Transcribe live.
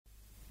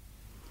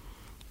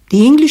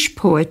The English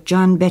poet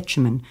John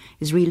Betjeman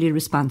is really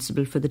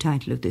responsible for the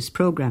title of this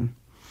programme.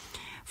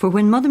 For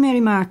when Mother Mary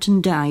Martin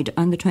died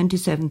on the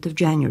 27th of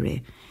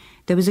January,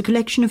 there was a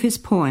collection of his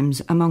poems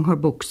among her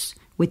books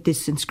with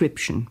this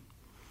inscription: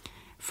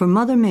 For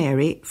Mother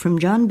Mary, from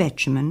John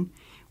Betjeman,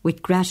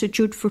 with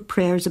gratitude for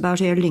prayers about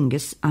Aer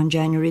Lingus on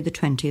January the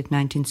 20th,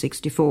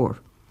 1964.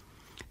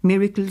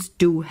 Miracles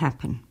do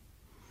happen.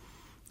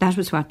 That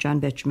was what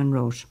John Betjeman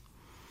wrote.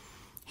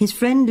 His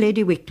friend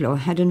Lady Wicklow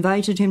had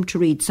invited him to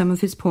read some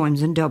of his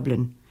poems in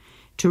Dublin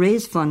to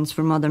raise funds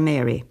for Mother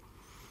Mary,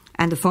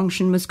 and the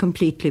function was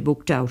completely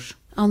booked out.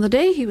 On the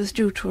day he was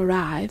due to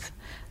arrive,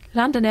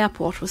 London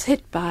Airport was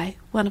hit by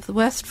one of the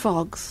worst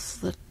fogs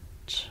that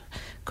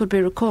could be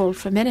recalled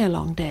for many a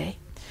long day.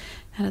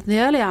 And in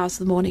the early hours of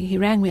the morning he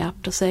rang me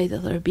up to say that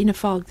there had been a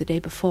fog the day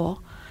before,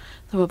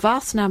 there were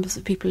vast numbers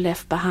of people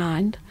left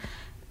behind,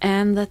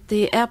 and that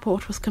the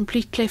airport was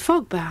completely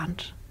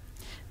fog-bound.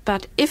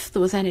 But if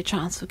there was any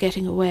chance of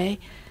getting away,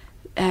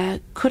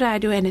 could I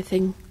do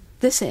anything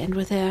this end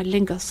with Aer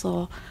Lingus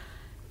or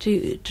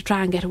to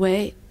try and get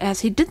away?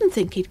 As he didn't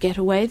think he'd get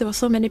away, there were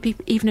so many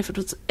people, even if it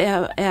was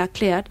air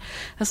cleared,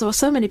 as there were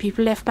so many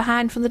people left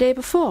behind from the day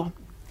before.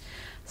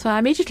 So I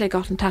immediately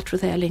got in touch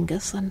with Aer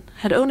Lingus and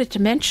had only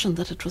to mention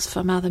that it was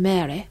for Mother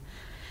Mary,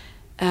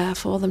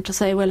 for them to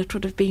say, well, it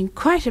would have been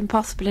quite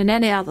impossible in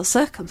any other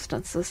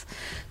circumstances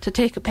to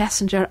take a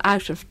passenger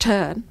out of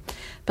turn,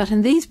 but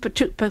in these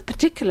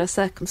particular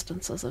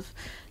circumstances of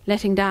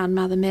letting down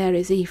Mother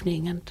Mary's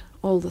evening and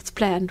all that's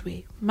planned,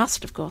 we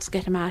must, of course,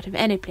 get him out if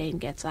any plane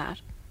gets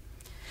out.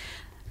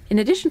 In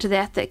addition to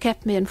that, they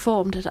kept me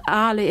informed at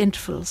hourly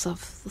intervals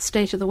of the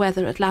state of the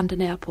weather at London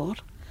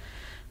Airport,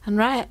 and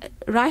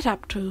right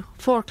up to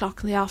 4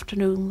 o'clock in the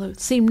afternoon there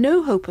seemed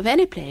no hope of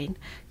any plane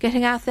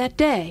getting out that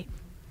day.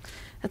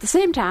 At the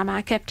same time,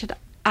 I kept at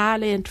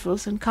hourly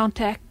intervals in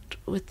contact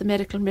with the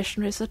medical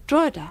missionaries at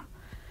Drogheda.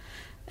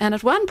 And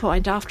at one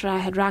point, after I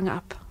had rung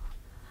up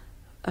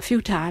a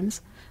few times,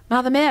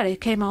 Mother Mary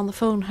came on the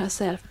phone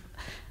herself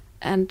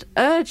and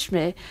urged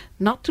me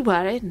not to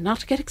worry, not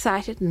to get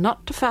excited,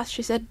 not to fuss.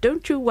 She said,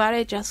 don't you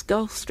worry, just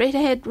go straight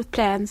ahead with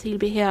plans, he'll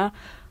be here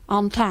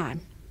on time.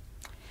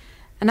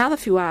 Another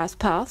few hours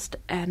passed,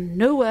 and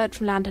no word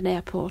from London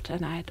Airport,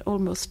 and I had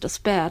almost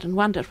despaired and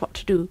wondered what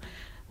to do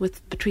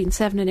with between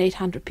 700 and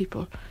 800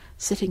 people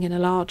sitting in a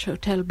large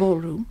hotel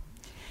ballroom,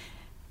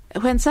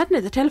 when suddenly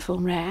the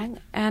telephone rang,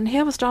 and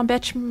here was John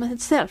Betjeman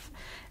himself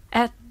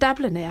at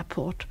Dublin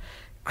Airport,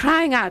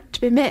 crying out to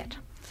be met.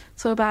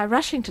 So by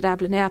rushing to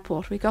Dublin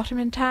Airport, we got him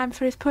in time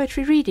for his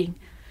poetry reading.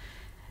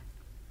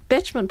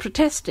 Betjeman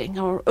protesting,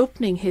 or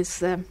opening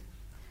his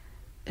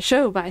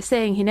show by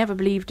saying he never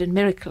believed in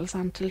miracles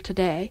until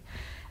today,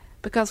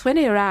 because when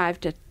he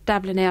arrived at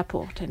Dublin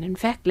Airport, and in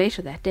fact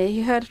later that day,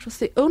 he heard it was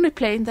the only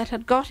plane that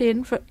had got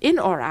in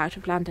or out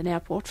of London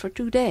Airport for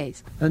 2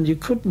 days. And you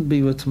couldn't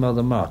be with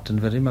Mother Martin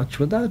very much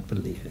without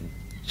believing.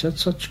 She had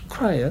such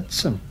quiet,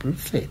 simple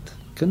faith,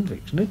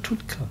 conviction it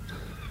would come.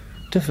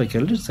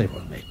 Difficulties, they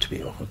were made to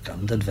be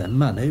overcome. That when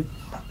money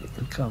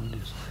will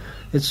come.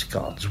 It's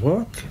God's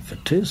work. If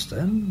it is,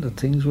 then the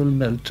things will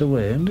melt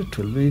away and it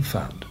will be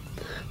found.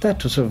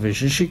 That was her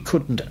vision. She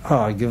couldn't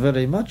argue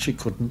very much. She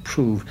couldn't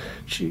prove.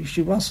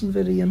 She wasn't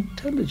very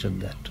intelligent,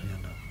 that way,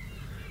 you know.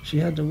 She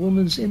had a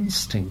woman's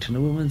instinct and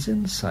a woman's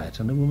insight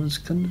and a woman's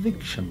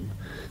conviction,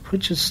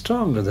 which is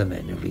stronger than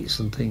any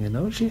recent thing, you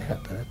know. She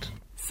had that.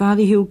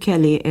 Father Hugh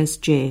Kelly,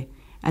 S.J.,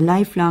 a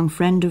lifelong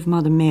friend of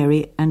Mother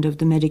Mary and of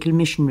the medical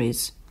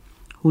missionaries,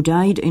 who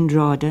died in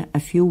Drogheda a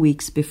few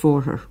weeks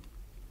before her.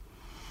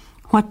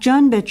 What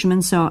John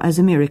Betjeman saw as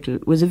a miracle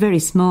was a very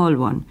small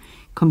one,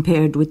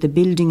 compared with the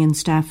building and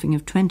staffing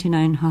of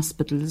 29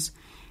 hospitals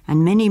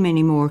and many,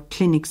 many more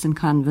clinics and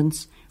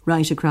convents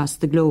right across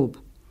the globe.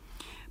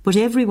 But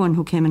everyone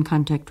who came in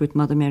contact with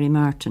Mother Mary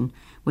Martin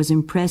was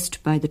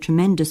impressed by the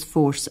tremendous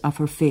force of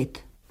her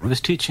faith. I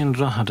was teaching in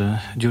Drogheda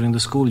during the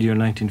school year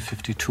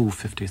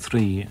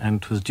 1952-53,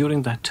 and it was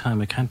during that time,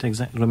 I can't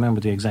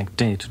remember the exact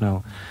date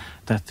now,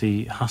 that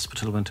the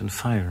hospital went on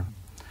fire.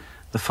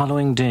 The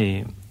following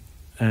day,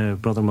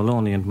 Brother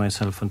Maloney and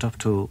myself went up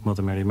to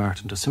Mother Mary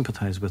Martin to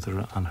sympathise with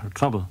her on her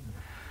trouble.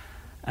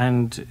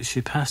 And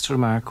she passed a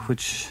remark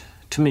which,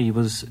 to me,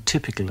 was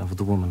typical of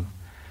the woman.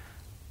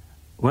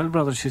 Well,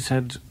 brother, she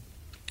said,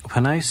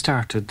 when I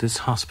started this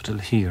hospital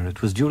here,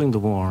 it was during the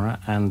war,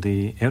 and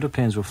the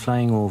aeroplanes were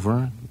flying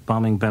over,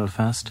 bombing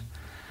Belfast.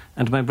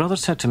 And my brother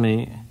said to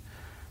me,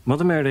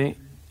 Mother Mary,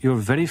 you're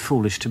very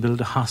foolish to build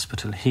a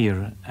hospital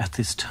here at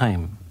this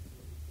time.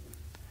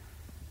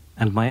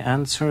 And my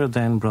answer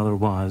then, brother,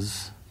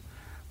 was,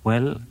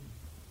 well,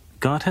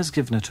 God has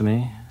given it to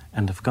me,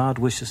 and if God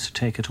wishes to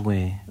take it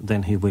away,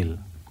 then he will.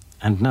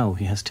 And now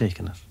he has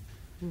taken it.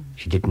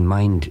 She didn't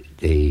mind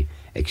the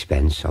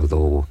expense,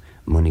 although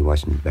money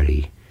wasn't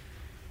very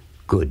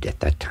good at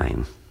that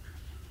time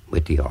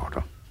with the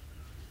order.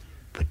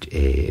 But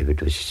if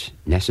it was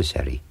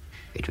necessary,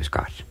 it was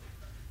got.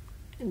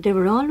 They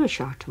were always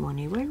short of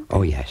money, weren't they?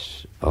 Oh,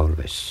 yes,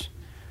 always.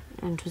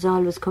 And it was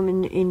always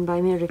coming in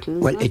by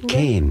miracles, well, it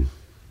came.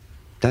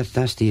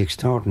 That's the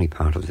extraordinary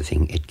part of the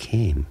thing. It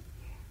came.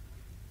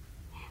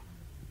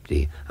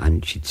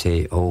 And she'd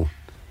say, "Oh,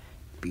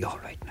 be all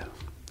right now.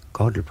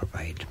 God will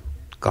provide.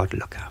 God will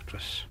look after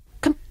us."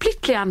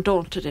 Completely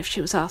undaunted if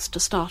she was asked to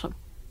start a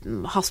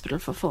hospital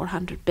for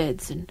 400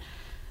 beds in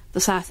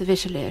the south of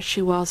Italy, as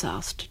she was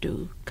asked to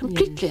do.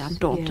 Completely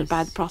undaunted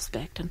by the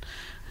prospect, and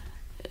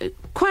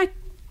quite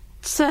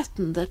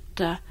certain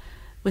that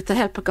with the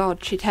help of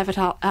God she'd have it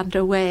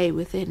underway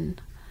within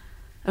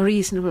a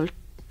reasonable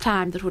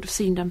time that would have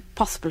seemed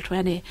impossible to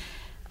any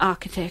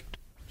architect.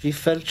 She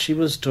felt she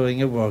was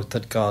doing a work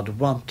that God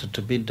wanted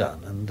to be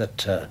done, and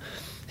that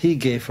He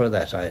gave her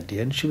that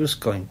idea and she was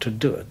going to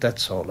do it.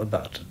 That's all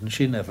about it. And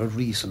she never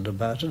reasoned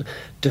about it.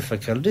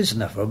 Difficulties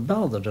never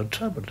bothered or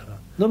troubled her.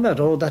 No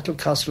matter, "Oh, that'll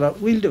cost a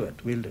lot." "We'll do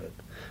it, we'll do it."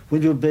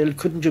 "Will you build?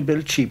 Couldn't you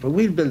build cheaper?"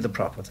 "We'll build the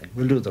proper thing.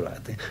 We'll do the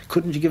right thing."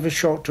 "Couldn't you give a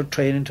shorter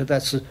training to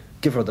that?" So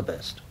give her the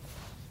best.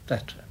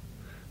 That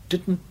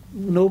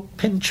no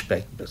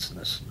pinchback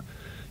business.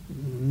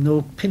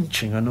 No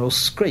pinching or no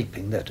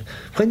scraping. That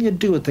when you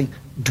do a thing,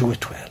 do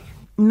it well.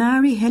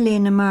 Mary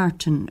Helena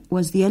Martin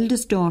was the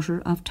eldest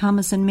daughter of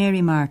Thomas and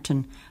Mary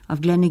Martin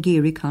of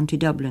Glenageary, County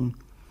Dublin.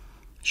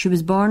 She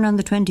was born on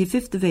the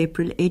 25th of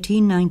April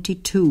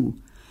 1892,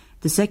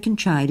 the second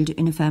child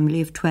in a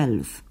family of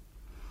 12.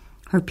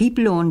 Her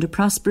people owned a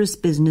prosperous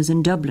business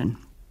in Dublin.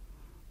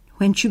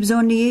 When she was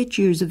only 8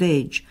 years of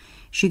age,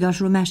 she got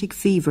rheumatic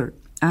fever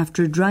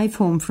after a drive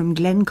home from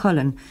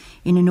Glencullen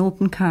in an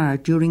open car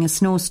during a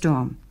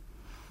snowstorm,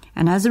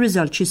 and as a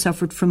result she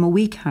suffered from a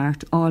weak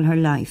heart all her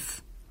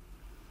life.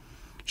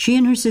 She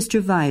and her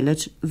sister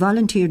Violet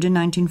volunteered in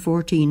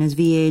 1914 as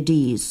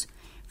VADs,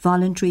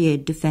 Voluntary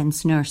Aid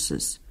Defence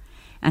Nurses,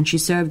 and she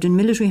served in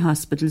military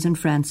hospitals in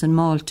France and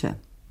Malta.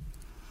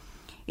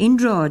 In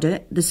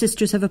Drogheda, the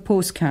sisters have a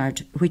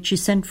postcard which she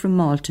sent from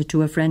Malta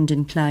to a friend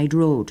in Clyde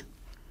Road.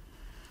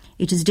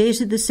 It is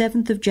dated the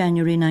 7th of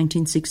January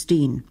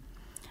 1916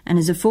 and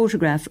is a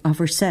photograph of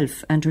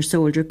herself and her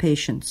soldier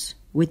patients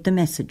with the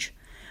message,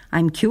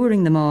 "I'm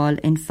curing them all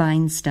in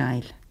fine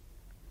style."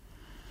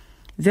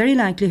 Very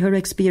likely her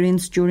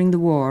experience during the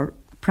war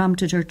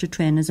prompted her to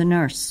train as a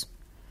nurse.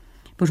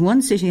 But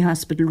one city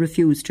hospital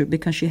refused her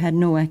because she had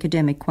no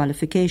academic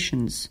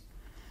qualifications,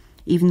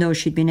 even though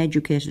she'd been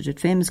educated at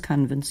famous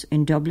convents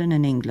in Dublin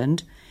and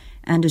England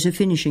and at a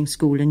finishing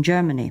school in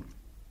Germany.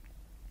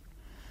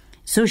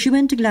 So she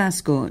went to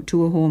Glasgow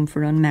to a home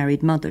for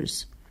unmarried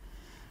mothers.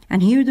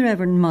 And here the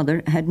Reverend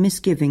Mother had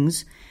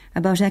misgivings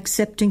about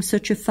accepting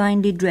such a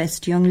finely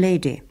dressed young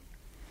lady.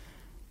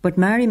 But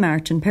Mary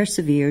Martin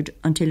persevered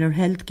until her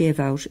health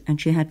gave out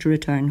and she had to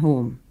return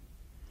home.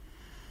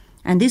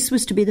 And this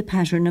was to be the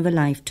pattern of a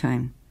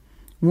lifetime,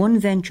 one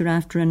venture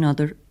after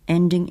another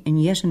ending in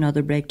yet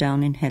another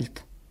breakdown in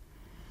health.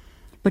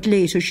 But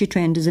later she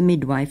trained as a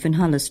midwife in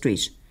Holles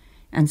Street,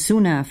 and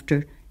soon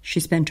after she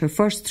spent her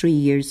first 3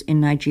 years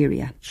in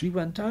Nigeria. She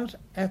went out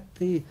at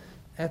the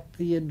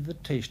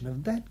invitation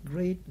of that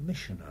great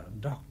missioner,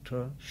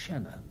 Dr.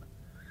 Shannon.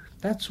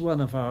 That's one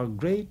of our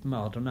great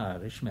modern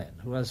Irish men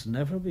who has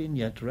never been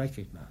yet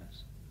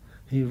recognised.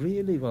 He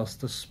really was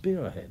the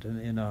spearhead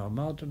in our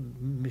modern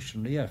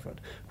missionary effort,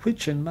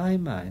 which in my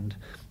mind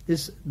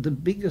is the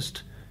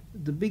biggest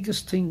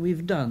thing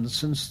we've done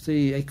since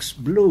the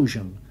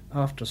explosion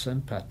after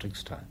St.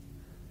 Patrick's time.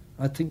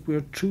 I think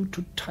we're true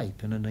to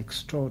type in an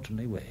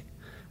extraordinary way.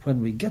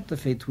 When we get the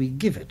faith, we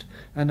give it.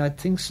 And I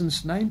think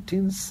since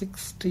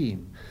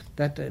 1916,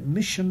 that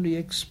missionary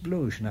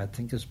explosion, I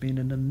think, has been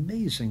an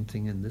amazing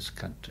thing in this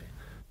country.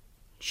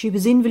 She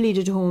was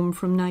invalided home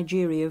from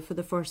Nigeria for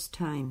the first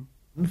time.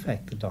 In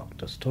fact, the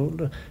doctors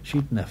told her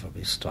she'd never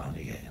be strong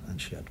again,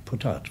 and she had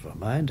put out of her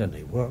mind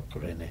any work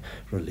or any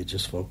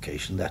religious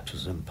vocation. That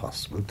was an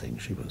impossible thing.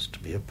 She was to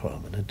be a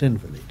permanent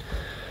invalid.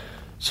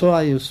 So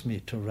I used to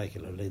meet her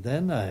regularly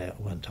then. I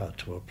went out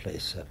to her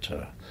place at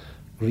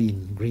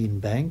Green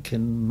Bank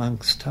in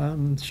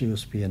Monkstown. She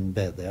used to be in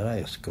bed there.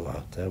 I used to go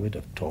out there. We'd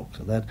have talks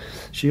of that.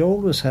 She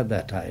always had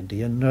that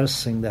idea,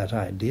 nursing that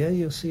idea,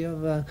 you see,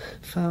 of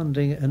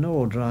founding an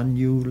order on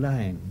new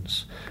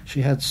lines.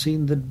 She had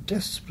seen the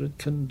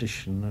desperate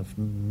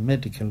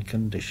medical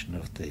condition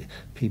of the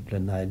people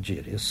in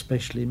Nigeria,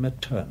 especially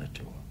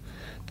maternity,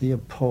 the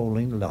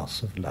appalling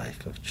loss of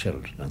life of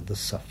children and the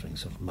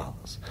sufferings of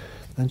mothers.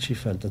 And she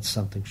felt that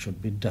something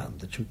should be done,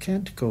 that you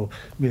can't go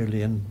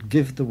merely and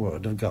give the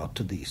word of God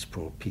to these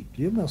poor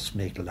people. You must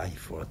make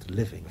life worth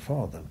living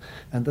for them.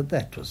 And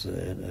that was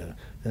a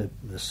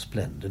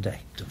splendid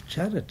act of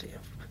charity,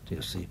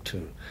 you see,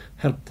 to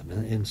help them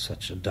in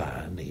such a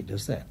dire need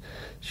as that.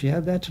 She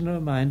had that in her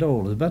mind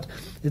always, but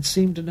it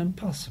seemed an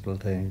impossible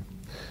thing.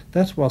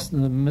 That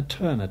wasn't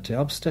maternity.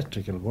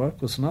 Obstetrical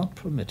work was not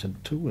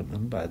permitted to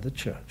women by the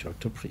church or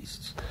to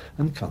priests,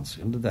 and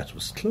consequently that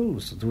was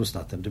closed. There was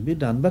nothing to be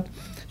done, but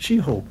she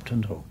hoped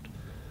and hoped.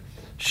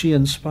 She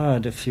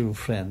inspired a few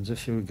friends, a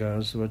few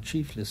girls who were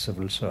chiefly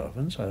civil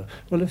servants, a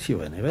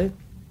few anyway,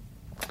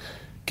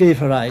 gave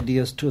her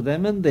ideas to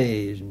them, and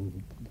they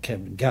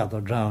came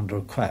gathered round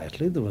her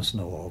quietly. There was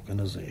no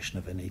organisation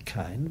of any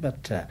kind,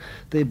 but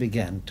they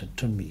began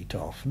to meet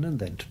often and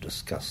then to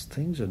discuss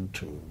things and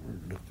to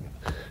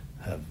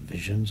have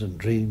visions and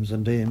dreams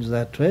and aims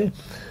that way.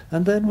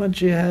 And then when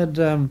she had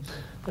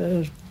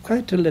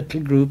quite a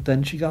little group,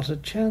 then she got a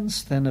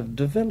chance then of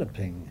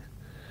developing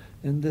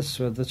in this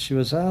way that she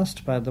was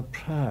asked by the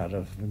prior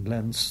of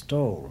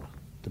Glenstole,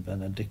 the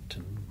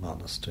Benedictine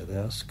monastery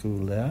there,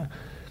 school there,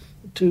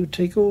 to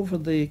take over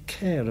the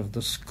care of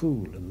the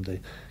school and the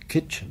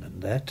kitchen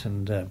and that,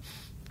 and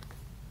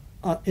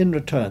in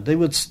return they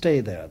would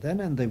stay there then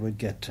and they would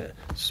get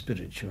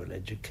spiritual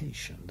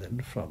education then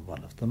from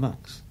one of the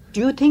monks. Do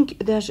you think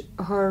that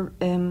her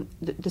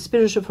the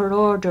spirit of her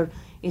order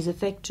is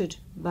affected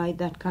by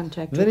that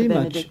contact with the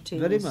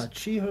Benedictines? Very much.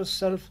 She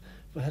herself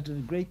had a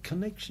great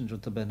connection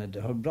with the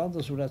Benedictines. Her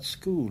brothers were at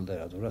school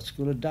there. They were at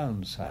school at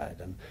Downside,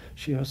 and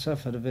she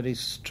herself had a very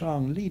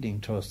strong leading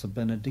towards the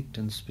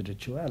Benedictine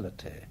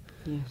spirituality.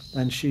 Yes.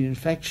 And she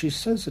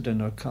says it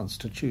in her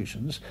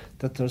constitutions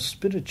that their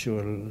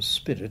spiritual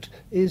spirit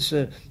is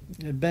a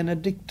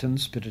Benedictine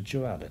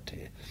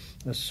spirituality,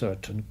 a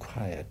certain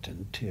quiet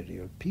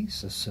interior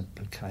peace, a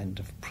simple kind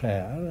of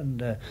prayer,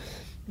 and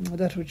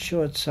that would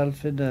show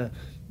itself in a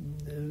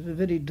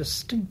very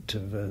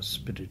distinctive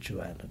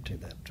spirituality,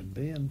 that would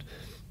be, and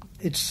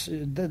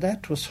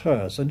that was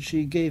hers, and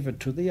she gave it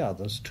to the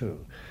others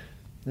too.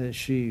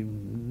 She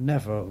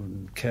never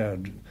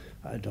cared,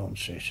 I don't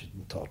say she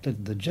thought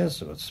it the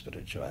Jesuit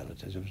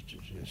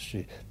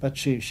spirituality, but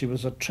she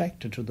was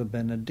attracted to the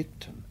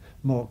Benedictine,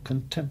 more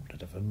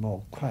contemplative and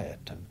more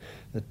quiet, and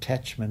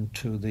attachment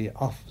to the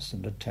office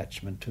and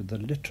attachment to the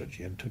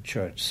liturgy and to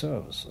church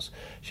services.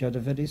 She had a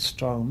very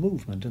strong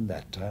movement in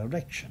that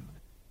direction.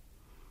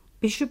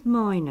 Bishop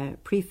Moyna,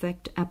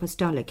 Prefect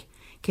Apostolic,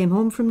 came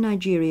home from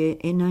Nigeria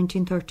in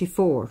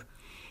 1934,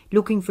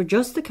 looking for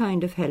just the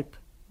kind of help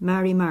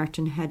Mary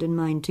Martin had in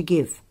mind to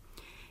give,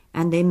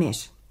 and they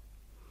met.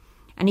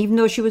 And even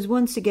though she was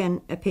once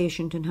again a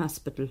patient in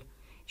hospital,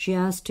 she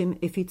asked him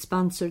if he'd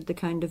sponsored the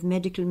kind of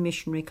medical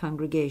missionary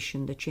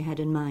congregation that she had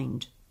in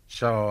mind.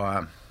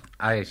 So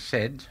I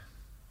said,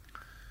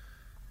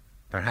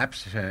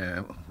 perhaps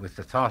with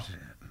the thought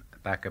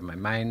back of my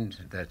mind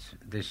that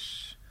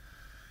this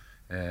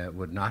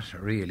would not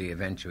really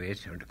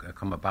eventuate or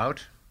come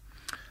about,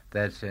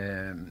 that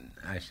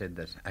I said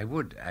that I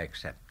would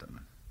accept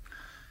them.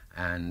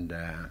 And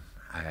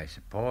I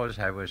suppose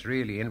I was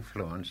really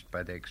influenced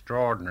by the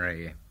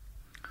extraordinary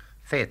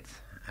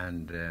faith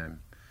and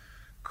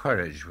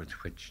courage with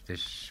which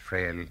this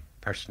frail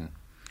person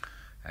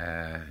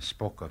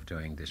spoke of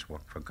doing this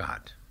work for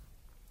God.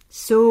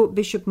 So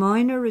Bishop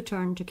Moyna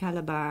returned to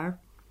Calabar.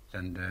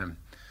 And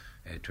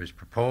it was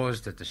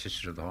proposed that the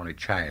Sisters of the Holy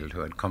Child, who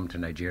had come to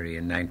Nigeria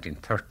in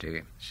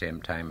 1930,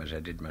 same time as I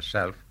did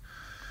myself,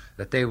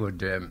 that they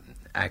would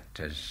act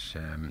as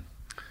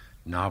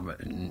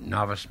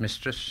novice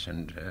mistress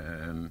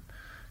and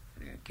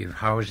give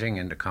housing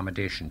and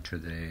accommodation to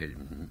the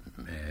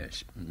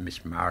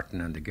Miss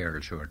Martin and the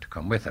girls who were to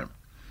come with her.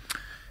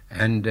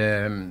 And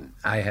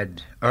I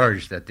had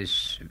urged that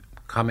this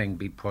coming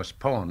be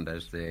postponed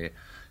as the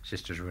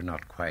sisters were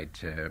not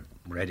quite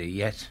ready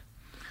yet.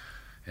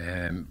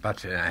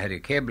 But I had a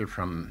cable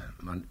from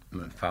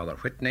Father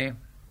Whitney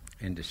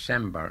in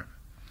December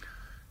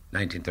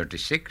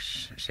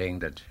 1936 saying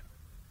that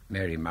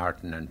Mary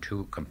Martin and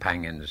two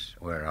companions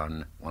were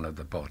on one of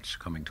the boats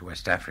coming to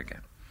West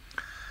Africa.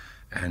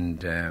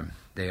 And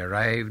they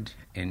arrived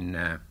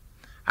in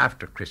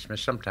after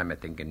Christmas, sometime I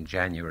think in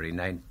January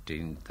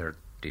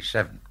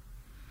 1937.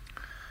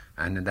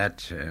 And in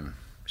that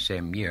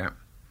same year,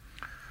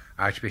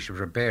 Archbishop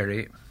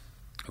Roberi,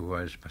 who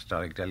was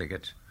apostolic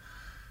delegate,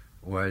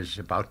 was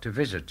about to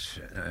visit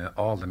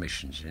all the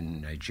missions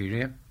in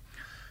Nigeria.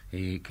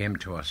 He came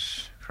to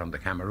us from the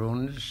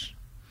Cameroons,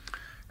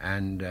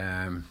 and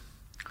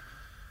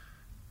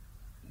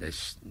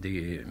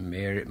the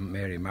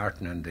Mary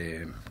Martin and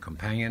the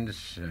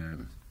companions,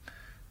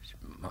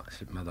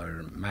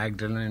 Mother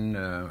Magdalene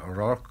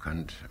O'Rourke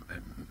and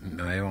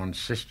my own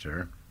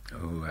sister,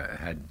 who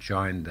had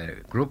joined the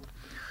group,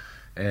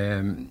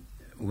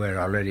 were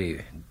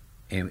already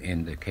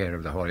in the care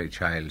of the Holy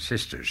Child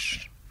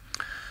Sisters.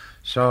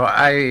 So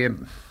I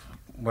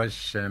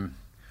was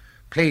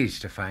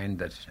pleased to find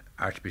that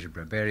Archbishop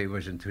Roberi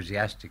was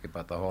enthusiastic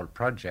about the whole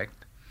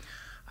project.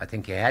 I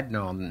think he had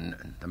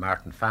known the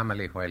Martin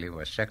family while he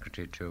was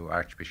secretary to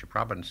Archbishop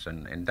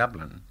Robinson in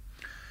Dublin,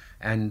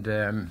 and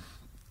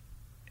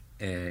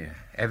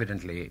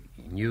evidently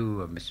knew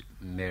of Miss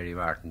Mary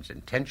Martin's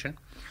intention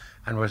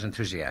and was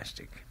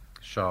enthusiastic.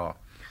 So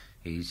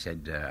he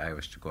said I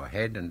was to go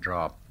ahead and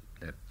draw up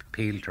the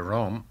appeal to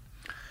Rome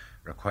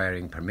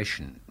requiring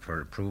permission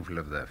for approval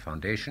of the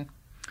foundation,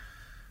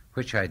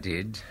 which I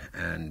did,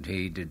 and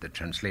he did the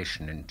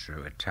translation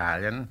into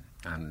Italian,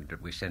 and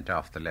we sent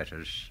off the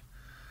letters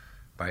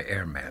by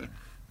airmail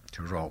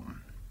to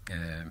Rome,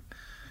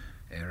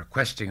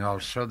 requesting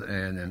also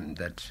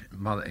that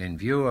in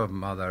view of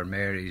Mother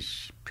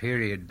Mary's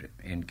period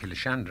in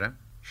Kilishandra,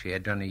 She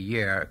had done a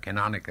year, a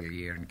canonical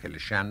year in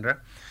Killashandra,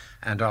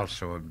 and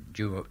also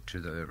due to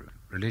the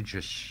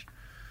religious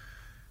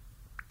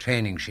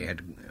training she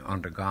had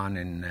undergone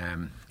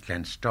in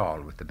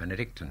Glenstall with the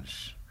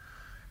Benedictines.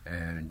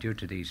 Due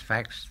to these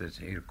facts, that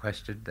he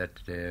requested that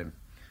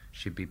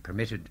she be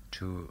permitted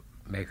to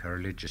make her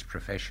religious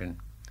profession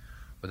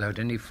without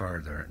any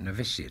further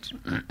novitiate.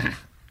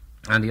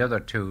 And the other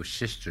two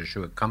sisters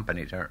who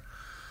accompanied her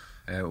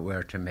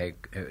were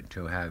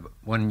to have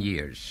 1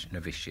 year's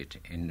novitiate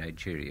in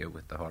Nigeria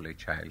with the Holy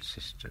Child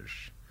Sisters.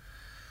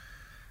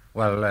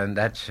 Well, and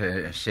that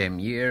same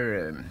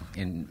year,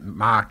 in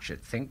March, I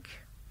think,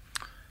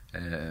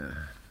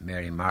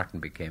 Mary Martin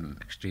became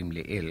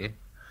extremely ill.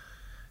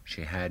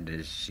 She had,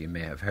 as you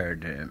may have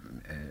heard,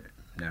 an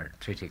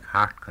arthritic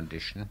heart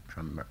condition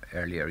from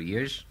earlier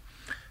years,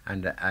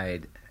 and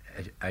I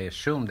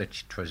assumed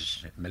that it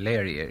was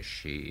malaria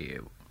she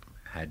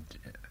had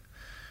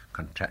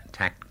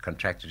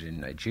contracted in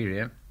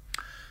Nigeria,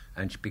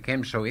 and she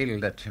became so ill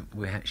that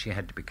she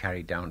had to be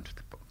carried down to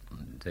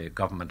the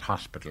government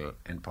hospital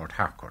in Port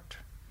Harcourt.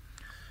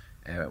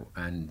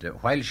 And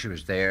while she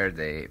was there,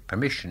 the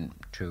permission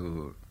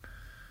to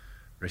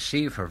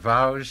receive her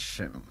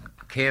vows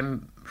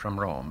came from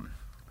Rome.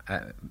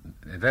 At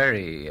a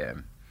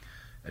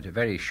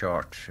very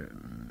short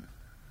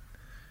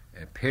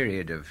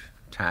period of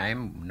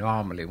time.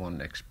 Normally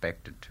one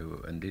expected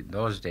to, in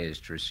those days,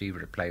 to receive a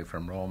reply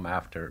from Rome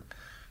after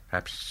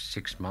perhaps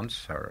 6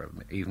 months or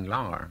even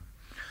longer.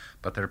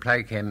 But the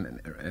reply came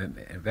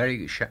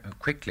very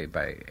quickly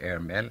by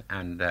airmail,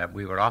 and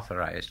we were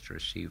authorized to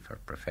receive her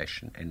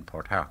profession in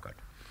Port Harcourt.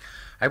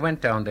 I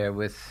went down there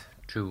with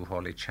 2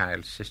 Holy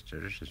Child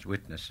Sisters as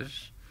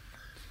witnesses,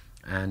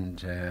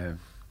 and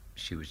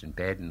she was in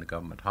bed in the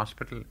government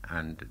hospital,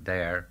 and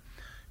there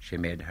she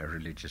made her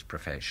religious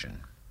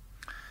profession.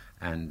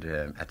 And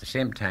at the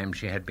same time,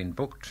 she had been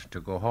booked to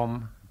go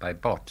home by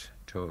boat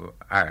to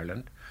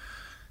Ireland.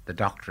 The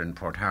doctor in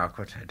Port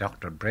Harcourt,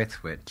 Dr.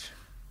 Braithwaite,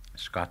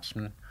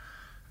 Scotsman,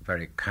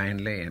 very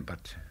kindly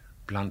but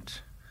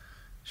blunt,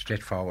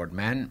 straightforward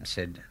man,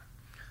 said,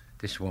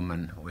 "This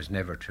woman was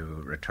never to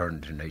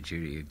return to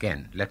Nigeria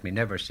again. Let me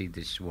never see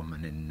this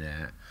woman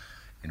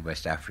in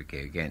West Africa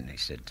again," he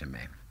said to me.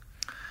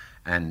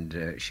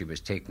 And she was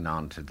taken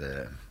on to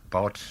the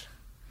boat,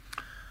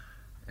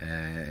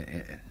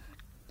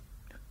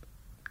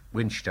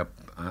 winched up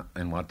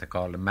in what they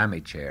call a mammy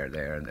chair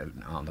there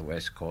on the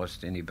west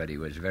coast. Anybody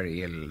who was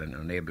very ill and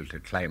unable to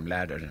climb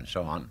ladders and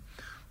so on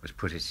was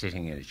put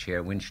sitting in a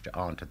chair, winched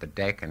onto the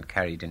deck and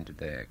carried into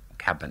the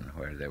cabin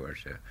where they were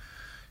to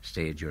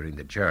stay during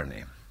the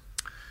journey.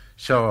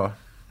 So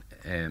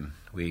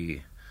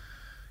we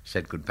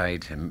said goodbye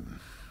to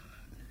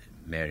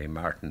Mary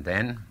Martin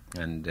then,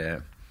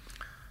 and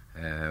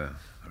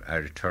I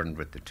returned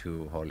with the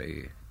 2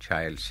 Holy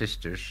Child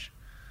Sisters.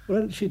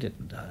 Well, she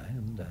didn't die,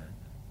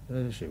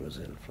 and she was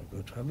ill for a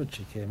good while, but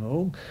she came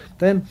home.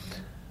 Then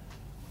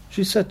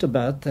she set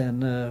about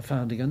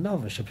founding a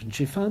novitiate, and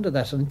she founded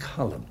that in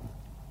Cullen.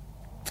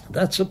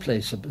 That's a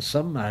place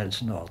some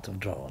miles north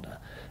of Drogheda,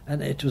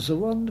 and it was a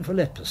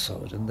wonderful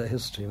episode in the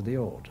history of the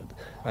order.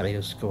 I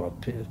used to go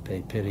up,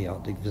 pay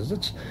periodic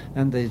visits,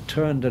 and they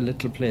turned a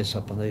little place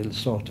up on the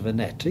sort of an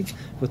attic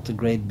with the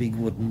great big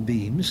wooden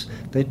beams.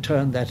 They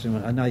turned that in,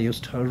 and I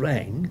used to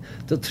harangue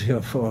the 3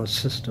 or 4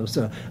 sisters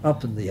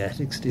up in the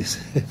attics.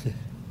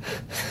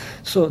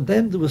 So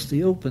then there was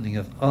the opening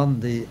on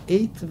the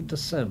 8th of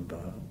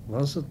December,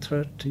 was it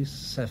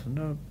 37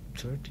 or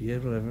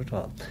 38, whatever it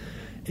was.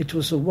 It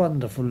was a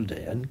wonderful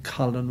day, and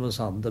Cullen was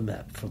on the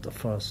map for the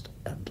first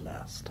and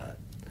last time.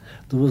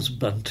 There was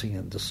bunting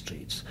in the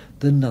streets.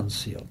 The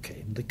nuncio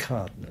came, the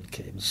cardinal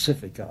came,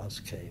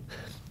 cificars came.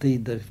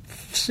 The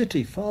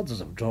city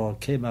fathers of Drogheda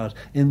came out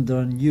in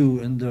their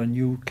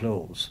new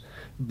clothes,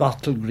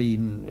 bottle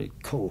green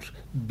coat,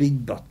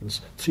 big buttons,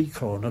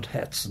 3-cornered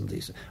hats, and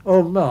these.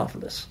 Oh,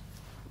 marvellous!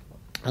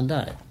 And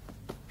I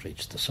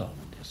preached the sermon.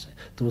 You see,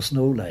 there was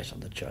no light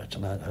on the church,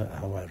 and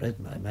how I read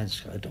my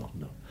manuscript, I don't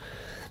know.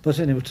 But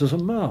anyway, it was a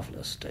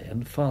marvellous day,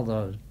 and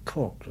Father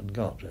Corcoran,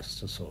 God rest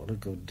his soul, a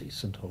good,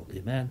 decent,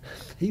 holy man,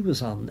 he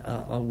was on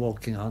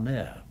walking on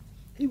air.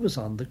 He was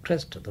on the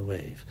crest of the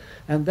wave,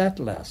 and that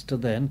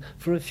lasted then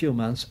for a few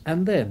months,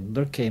 and then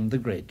there came the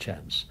great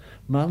chance.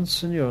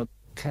 Monsignor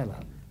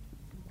Callan,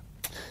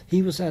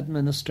 he was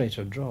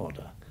administrator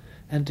Drogheda,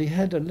 and he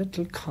had a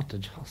little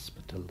cottage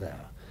hospital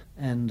there,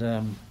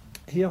 and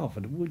he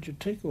offered, would you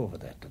take over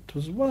that? It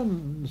was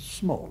one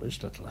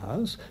smallish little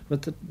house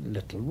with a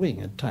little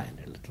wing, a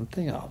tiny little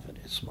thing of it,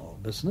 a small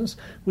business.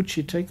 Would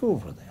she take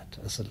over that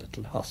as a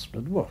little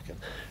hospital working?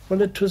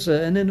 Well, it was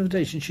an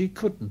invitation she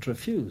couldn't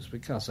refuse,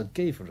 because it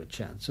gave her a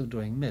chance of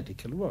doing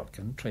medical work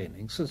and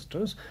training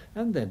sisters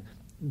and then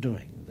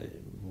doing the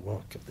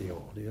work of the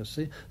order, you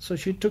see. So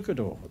she took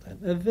it over then.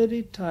 A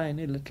very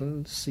tiny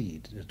little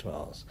seed it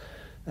was.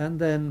 And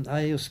then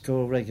I used to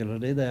go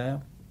regularly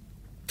there,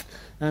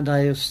 and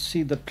I used to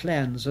see the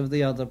plans of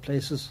the other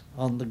places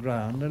on the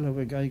ground. And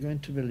we're going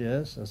to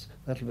Villiers,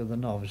 that'll be the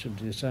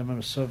novitiate. I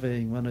remember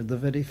surveying one of the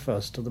very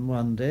first of them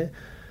one day,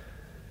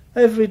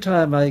 Every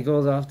time I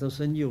go after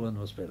a new one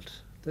was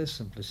built, they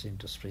simply seem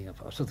to spring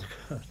up out of the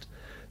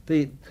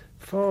ground.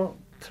 For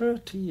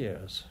 30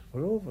 years,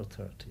 for over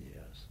 30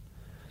 years,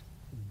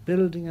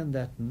 building and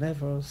that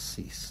never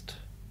ceased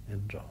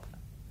in Drogheda.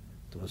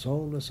 There was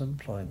always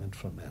employment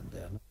for men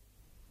there.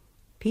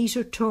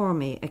 Peter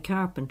Tormey, a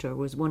carpenter,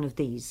 was one of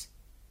these.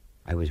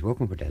 I was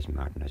working for Desmond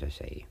Martin, as I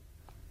say,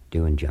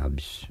 doing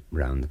jobs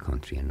around the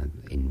country and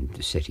in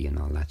the city and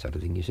all that sort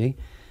of thing, you see.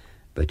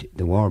 But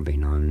the war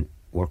being on,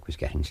 work was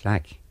getting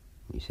slack,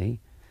 you see.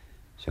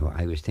 So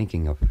I was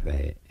thinking of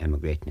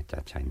emigrating at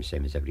that time, the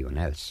same as everyone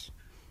else.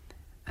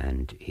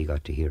 And he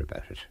got to hear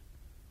about it.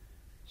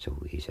 So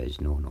he says,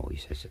 no, he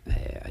says,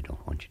 I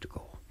don't want you to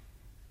go.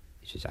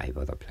 He says, I have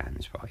other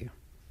plans for you.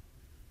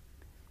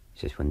 He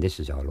says, when this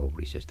is all over,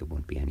 he says, there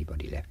won't be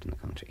anybody left in the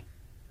country.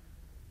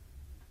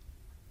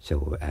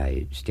 So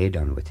I stayed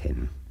on with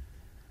him,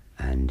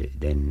 and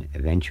then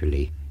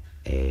eventually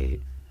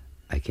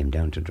I came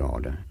down to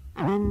Drogheda.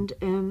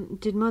 And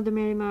did Mother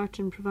Mary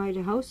Martin provide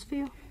a house for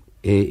you?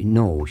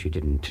 No, she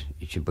didn't,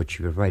 but she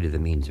provided the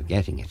means of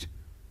getting it.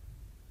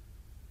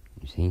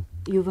 You see?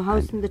 You have a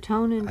house in the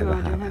town in Drogheda,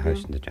 have you? I have a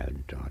house in the town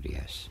in Drogheda,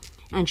 yes.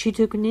 And she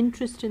took an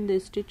interest in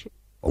this, did you?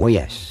 Oh,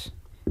 yes.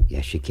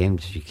 Yes, she came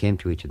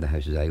to each of the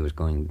houses I was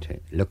going to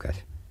look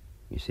at,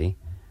 you see.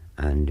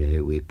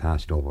 And we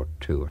passed over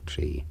 2 or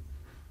 3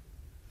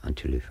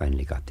 until we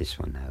finally got this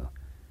one now.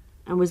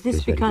 And was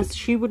this because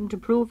she wouldn't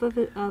approve of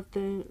it, of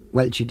the...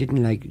 Well, she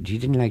didn't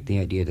like the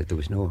idea that there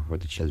was nowhere for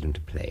the children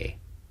to play.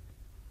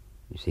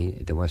 You see,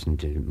 there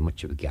wasn't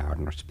much of a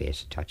garden or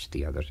space attached to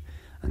the others,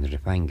 and there's a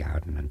fine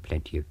garden and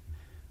plenty of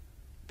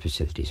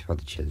facilities for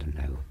the children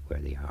now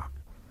where they are.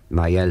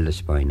 My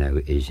eldest boy now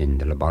is in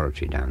the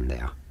laboratory down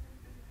there.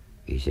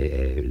 He's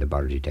a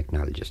laboratory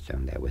technologist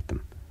down there with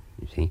them,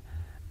 you see.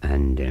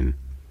 And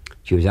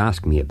she was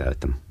asking me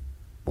about them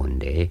one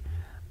day,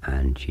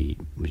 and she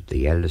was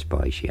the eldest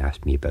boy. She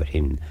asked me about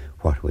him.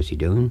 What was he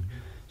doing?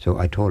 So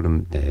I told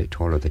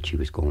her that he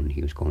was going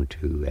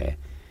to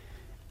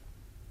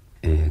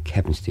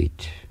Kevin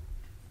Street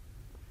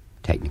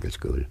Technical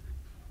School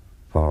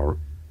for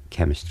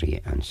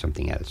chemistry and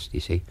something else, you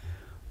see.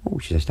 Oh,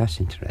 she says, that's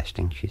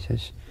interesting, she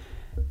says.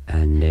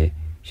 And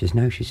she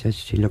says,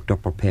 she looked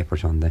up her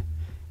papers on the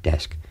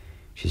desk.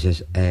 She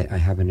says, I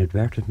have an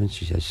advertisement,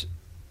 she says,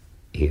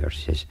 here,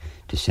 she says,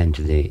 to send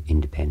to the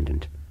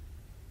Independent,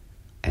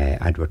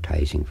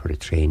 advertising for a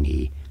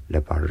trainee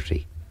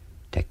laboratory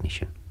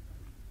technician.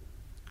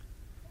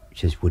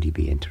 She says, would he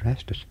be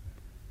interested?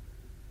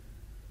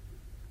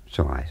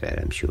 So I said,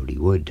 I'm sure he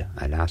would.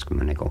 I'll ask him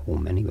when I go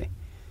home anyway.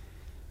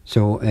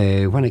 So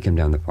when I came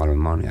down the following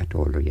morning, I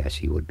told her, yes,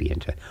 he would be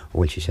interested. Oh,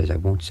 well, she says, I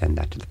won't send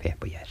that to the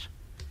paper yet.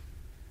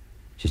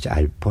 She said,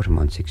 I'll put him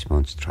on 6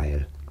 months'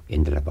 trial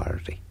in the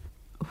laboratory.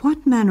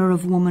 What manner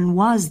of woman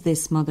was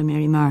this Mother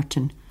Mary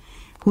Martin,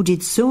 who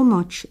did so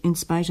much in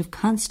spite of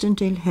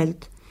constant ill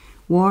health,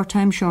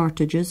 wartime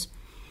shortages,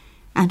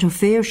 and her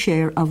fair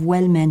share of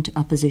well-meant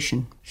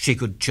opposition? She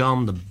could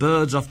charm the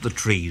birds off the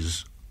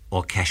trees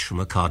or cash from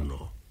a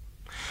cardinal.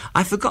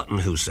 I've forgotten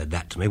who said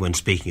that to me when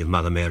speaking of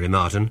Mother Mary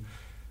Martin,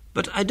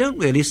 but I don't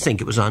really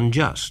think it was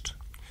unjust.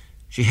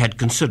 She had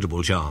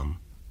considerable charm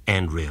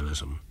and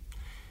realism.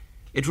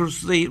 It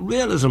was the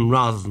realism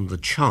rather than the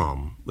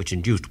charm which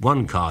induced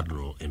one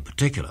cardinal in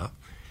particular,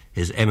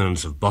 His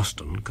Eminence of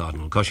Boston,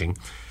 Cardinal Cushing,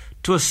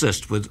 to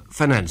assist with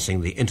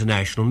financing the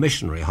International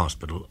Missionary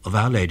Hospital of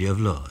Our Lady of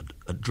Lourdes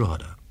at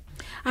Drogheda.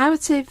 I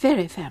would say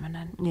very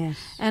feminine. Yes.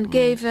 And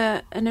gave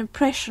an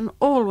impression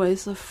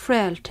always of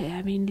frailty.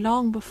 I mean,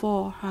 long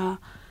before her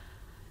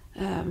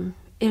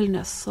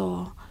illness,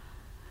 or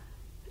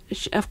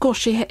of course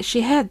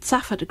she had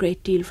suffered a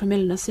great deal from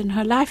illness in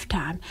her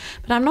lifetime.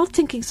 But I'm not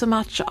thinking so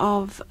much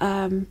of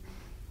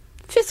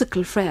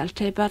physical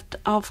frailty, but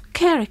of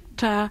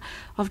character,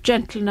 of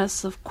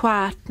gentleness, of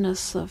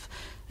quietness, of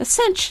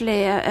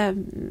essentially a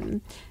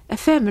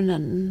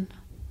feminine.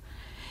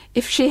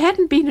 If she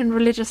hadn't been in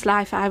religious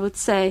life, I would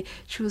say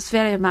she was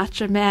very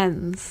much a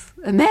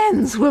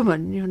man's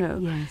woman, you know.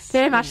 Yes,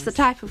 very much the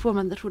type of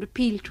woman that would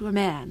appeal to a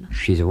man.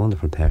 She's a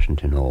wonderful person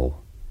to know.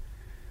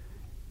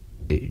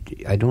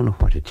 I don't know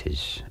what it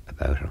is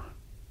about her.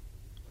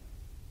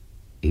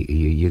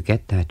 You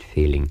get that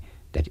feeling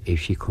that if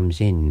she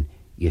comes in,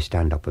 you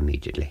stand up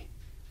immediately.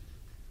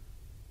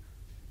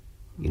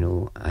 You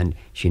know, and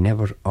she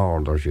never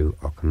orders you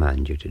or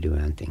commands you to do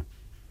anything.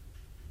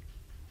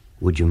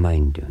 Would you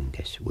mind doing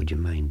this? Would you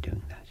mind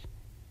doing that?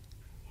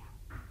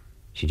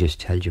 She just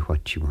tells you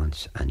what she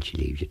wants and she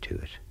leaves you to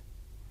it.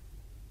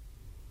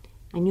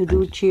 And you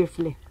do it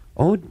cheerfully?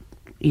 Oh,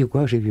 you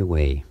go out of your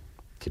way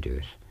to do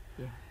it.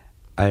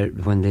 Yeah.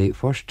 When the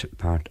first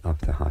part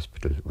of the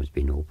hospital was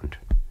being opened,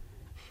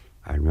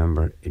 I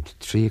remember it's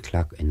 3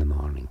 o'clock in the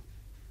morning.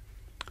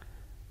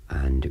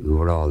 And we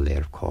were all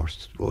there, of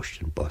course,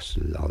 rushed and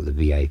bustled. All the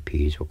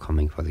VIPs were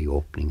coming for the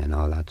opening and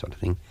all that sort of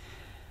thing.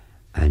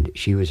 And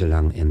she was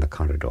along in the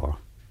corridor,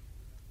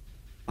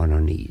 on her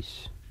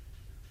knees,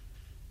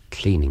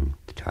 cleaning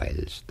the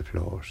tiles, the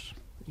floors.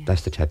 Yeah.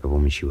 That's the type of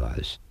woman she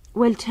was.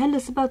 Well, tell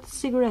us about the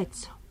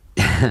cigarettes.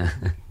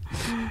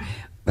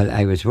 Well,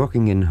 I was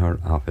working in her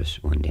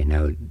office one day.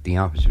 Now, the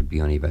office would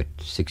be only about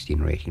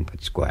 16 or 18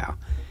 foot square.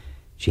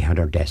 She had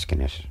her desk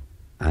in it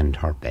and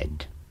her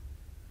bed.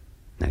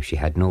 Now, she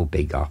had no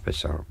big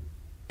office or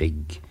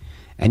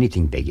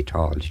anything big at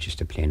all. It's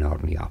just a plain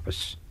ordinary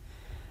office.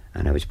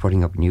 And I was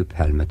putting up new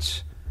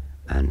pelmets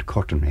and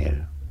curtain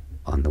rail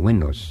on the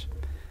windows.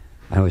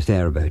 I was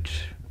there about,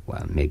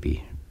 well,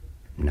 maybe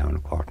an hour and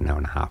a quarter, an hour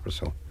and a half or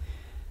so.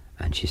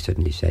 And she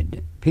suddenly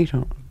said,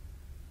 "Peter,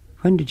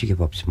 when did you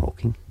give up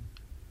smoking?"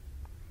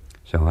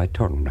 So I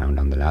turned round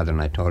on the ladder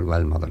and I told,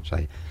 "Well, Mother,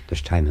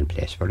 there's time and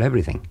place for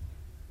everything.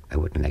 I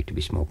wouldn't like to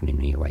be smoking in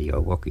here while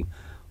you're working."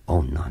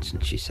 "Oh,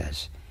 nonsense," she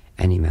says.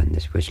 "Any man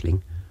that's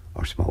whistling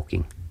or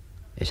smoking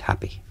is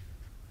happy."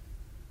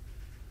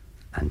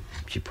 And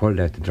she pulled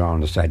out the drawer on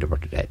the side of her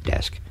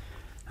desk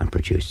and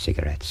produced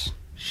cigarettes.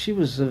 She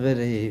was a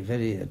very,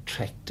 very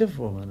attractive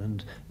woman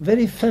and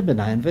very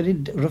feminine, very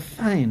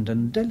refined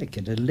and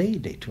delicate, a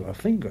lady to her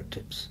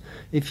fingertips,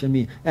 if you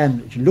mean.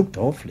 And she looked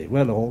awfully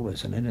well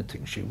always in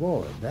anything she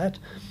wore and that.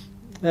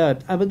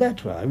 But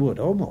that way I would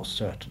almost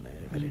certainly,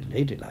 very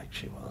ladylike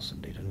she was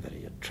indeed, and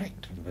very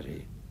attractive, and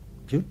very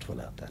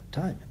beautiful at that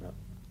time, you know.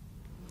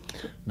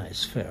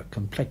 Nice fair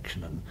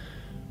complexion and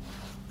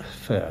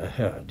fair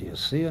hair, do you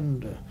see,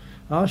 and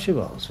she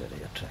was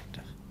very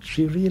attractive.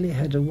 She really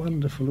had a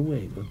wonderful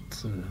way with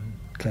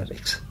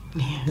clerics.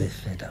 Yes. They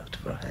fed out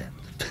of her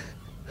hand.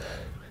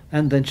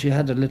 And then she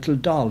had a little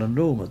doll in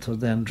room with her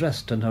then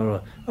dressed in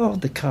her,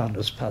 the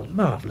Carlos Pal,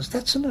 marvellous,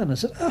 that's a nun. I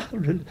said,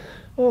 really?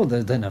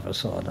 They never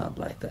saw a nun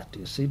like that,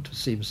 you see. It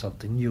seemed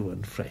something new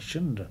and fresh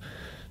and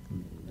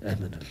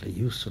eminently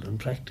useful and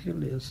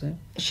practical, you see.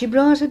 She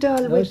brought a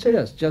doll with her?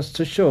 Yes, just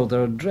to show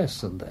their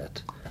dress and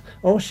that.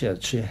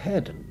 She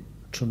had a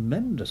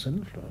tremendous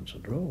influence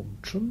in Rome,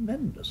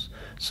 tremendous.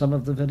 Some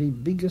of the very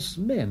biggest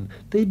men,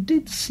 they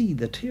did see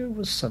that here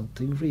was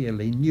something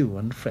really new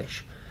and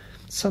fresh,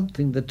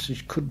 something that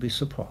could be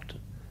supported,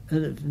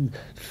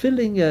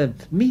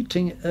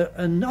 meeting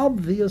an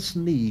obvious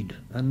need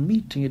and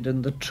meeting it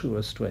in the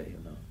truest way,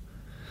 you know.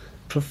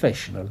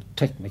 Professional,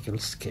 technical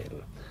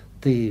skill,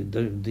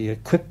 the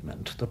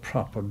equipment, the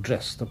proper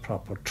dress, the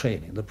proper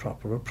training, the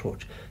proper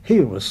approach.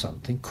 Here was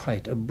something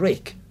quite a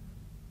break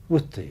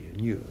with the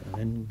new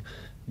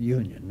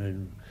union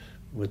and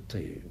with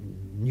the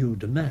new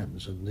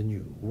demands and the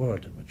new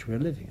world in which we're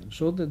living in.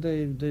 So that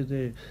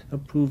they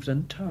approved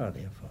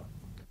entirely of her.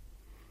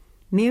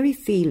 Mary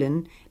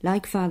Phelan,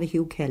 like Father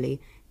Hugh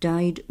Kelly,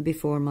 died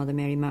before Mother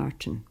Mary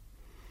Martin.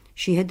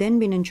 She had then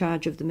been in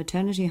charge of the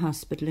maternity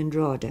hospital in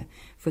Drogheda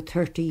for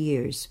 30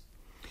 years.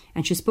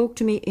 And she spoke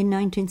to me in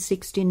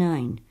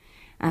 1969,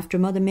 after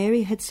Mother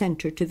Mary had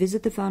sent her to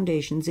visit the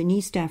foundations in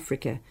East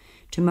Africa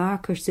to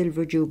mark her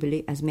silver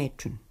jubilee as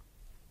matron.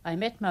 I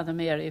met Mother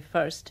Mary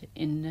first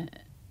in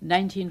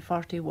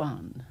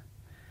 1941.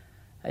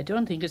 I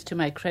don't think it's to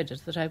my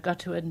credit that I've got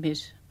to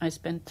admit I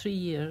spent 3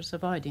 years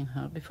avoiding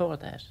her before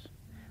that,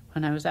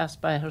 when I was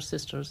asked by her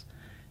sisters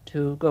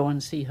to go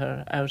and see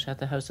her out at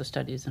the House of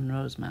Studies in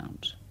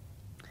Rosemount.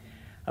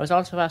 I was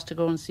also asked to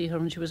go and see her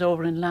when she was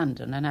over in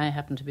London, and I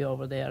happened to be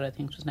over there, I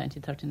think it was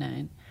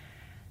 1939,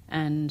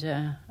 and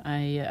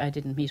I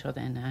didn't meet her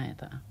then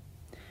either.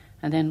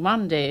 And then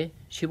one day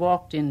she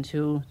walked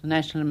into the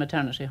National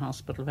Maternity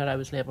Hospital where I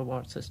was labour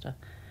ward sister,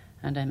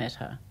 and I met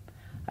her.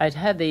 I'd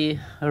had the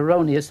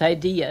erroneous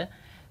idea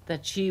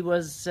that she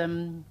was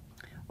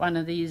one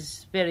of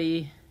these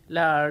very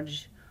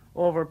large,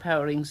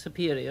 overpowering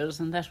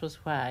superiors, and that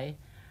was why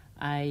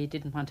I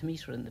didn't want to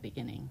meet her in the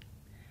beginning.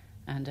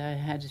 And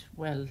I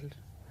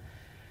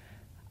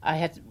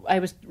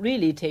was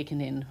really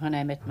taken in when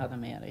I met Mother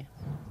Mary,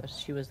 that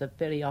she was the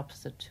very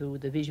opposite to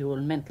the visual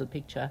mental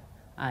picture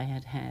I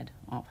had had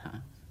of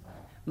her.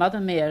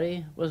 Mother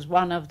Mary was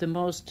one of the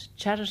most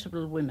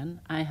charitable women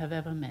I have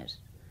ever met,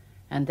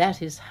 and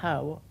that is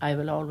how I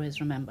will always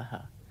remember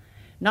her.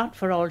 Not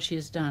for all she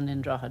has done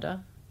in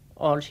Drogheda,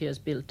 all she has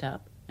built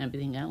up,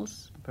 everything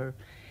else,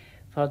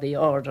 for the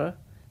order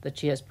that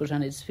she has put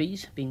on its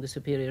feet, being the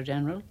Superior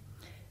General,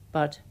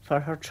 but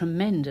for her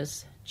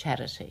tremendous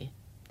charity.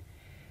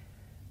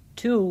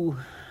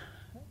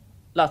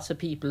 Lots of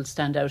people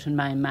stand out in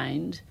my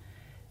mind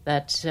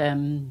that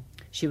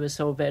she was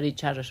so very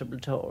charitable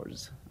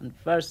towards. And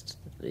first,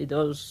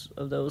 those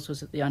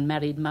was the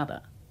unmarried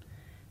mother,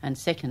 and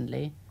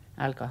secondly,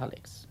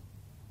 alcoholics.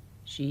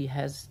 She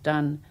has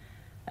done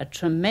a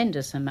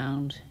tremendous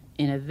amount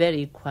in a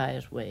very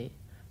quiet way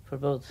for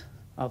both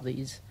of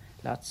these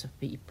lots of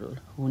people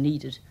who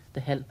needed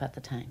the help at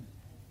the time.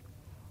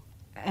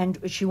 And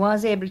she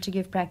was able to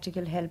give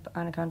practical help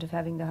on account of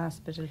having the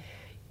hospital?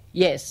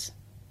 Yes,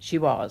 she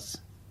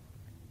was.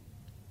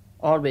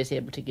 Always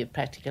able to give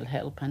practical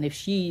help, and if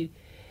she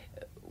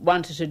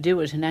wanted to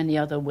do it in any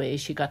other way,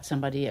 she got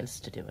somebody else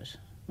to do it.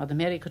 Mother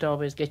Mary could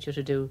always get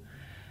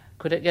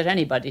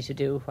anybody to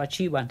do what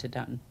she wanted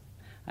done.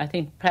 I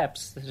think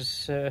perhaps,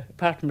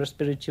 apart from her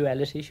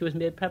spirituality, she was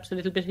made perhaps a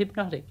little bit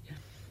hypnotic.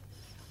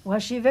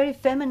 Was she a very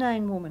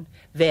feminine woman?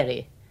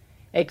 Very.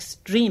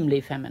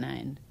 extremely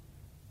feminine,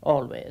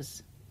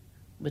 always,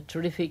 with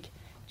terrific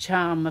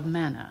charm of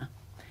manner.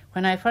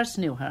 When I first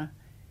knew her,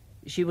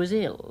 she was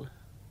ill.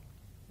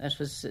 That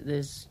was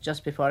this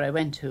just before I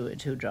went to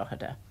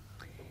Drogheda.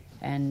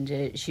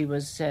 And she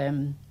was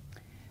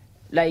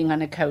lying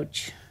on a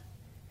couch,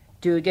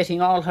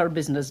 getting all her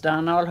business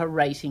done, all her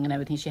writing and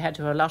everything. She had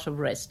to have a lot of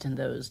rest in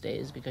those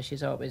days because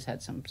she's always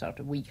had some sort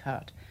of weak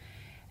heart.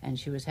 And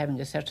she was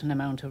having a certain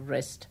amount of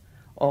rest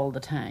all the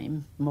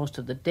time, most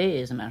of the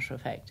day, as a matter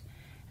of fact.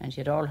 And she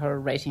had all her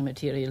writing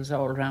materials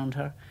all around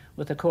her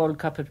with a cold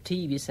cup of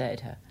tea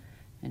beside her.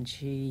 And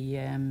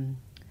she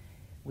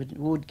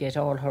would get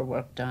all her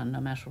work done,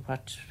 no matter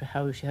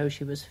how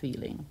she was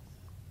feeling.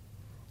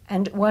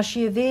 And was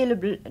she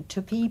available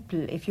to people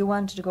if you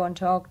wanted to go and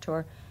talk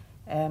to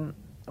her?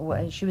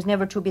 She was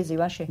never too busy,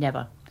 was she?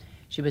 Never.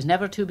 She was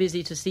never too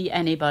busy to see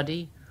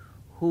anybody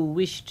who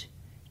wished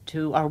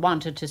to or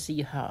wanted to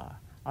see her,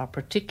 or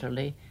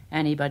particularly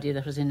anybody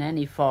that was in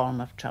any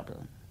form of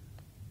trouble.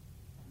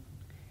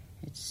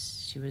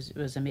 She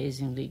was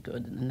amazingly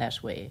good in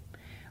that way.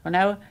 Well,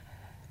 now,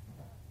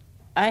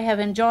 I have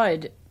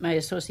enjoyed my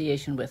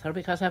association with her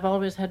because I've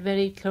always had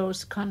very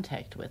close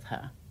contact with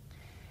her.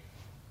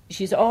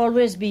 She's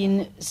always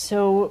been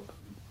so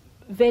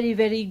very,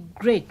 very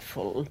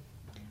grateful,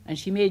 and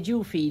she made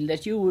you feel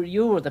that you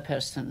were the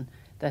person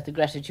that the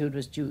gratitude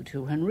was due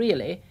to. And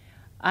really,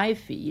 I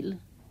feel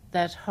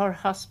that her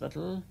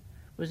hospital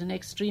was an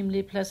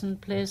extremely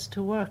pleasant place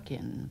to work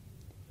in,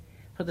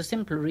 for the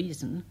simple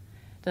reason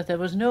that there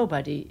was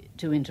nobody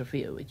to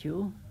interfere with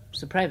you. It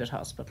was a private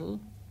hospital,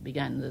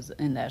 began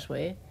in that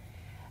way,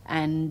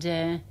 and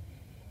there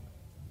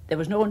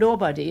was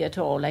nobody at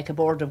all, like a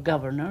board of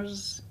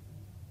governors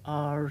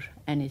or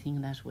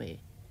anything that way.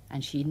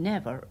 And she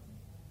never,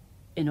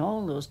 in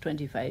all those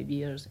 25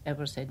 years,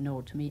 ever said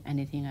no to me,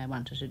 anything I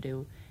wanted to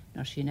do,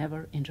 nor she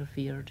never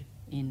interfered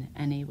in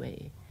any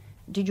way.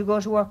 Did you go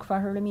to work for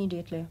her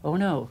immediately? Oh,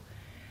 no,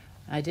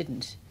 I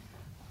didn't.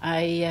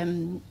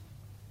 I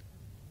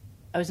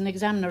was an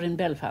examiner in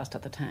Belfast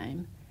at the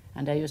time,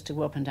 and I used to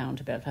go up and down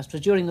to Belfast. It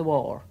was during the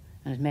war,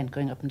 and it meant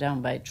going up and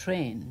down by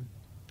train.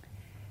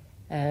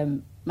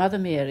 Mother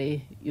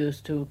Mary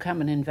used to come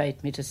and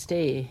invite me to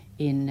stay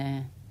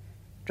in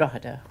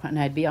Drogheda when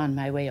I'd be on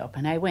my way up,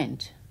 and I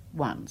went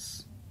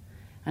once.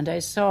 And I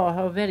saw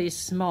how very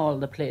small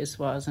the place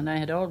was, and I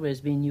had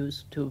always been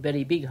used to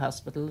very big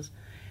hospitals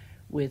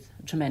with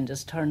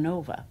tremendous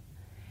turnover.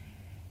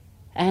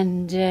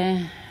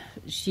 And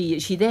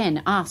she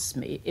then asked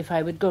me if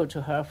I would go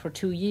to her for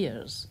 2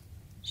 years.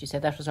 She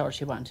said that was all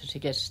she wanted, to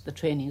get the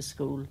training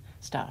school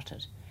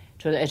started.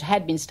 It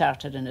had been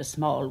started in a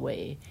small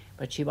way,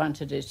 but she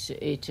wanted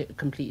it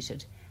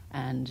completed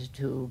and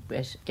to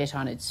get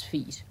on its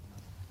feet.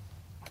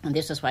 And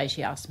this is why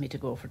she asked me to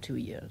go for 2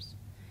 years.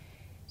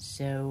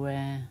 So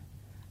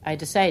I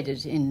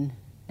decided in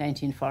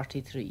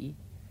 1943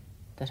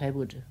 that I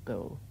would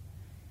go.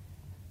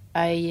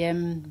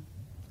 I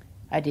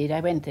did. I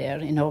went there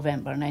in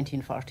November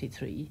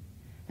 1943,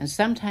 and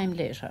sometime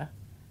later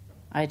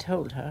I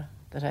told her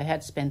that I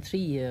had spent 3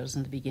 years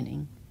in the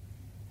beginning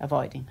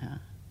avoiding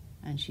her.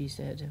 And she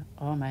said,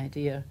 "Oh, my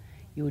dear,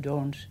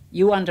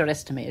 you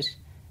underestimate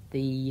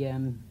the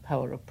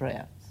power of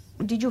prayer."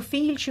 Did you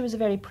feel she was a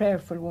very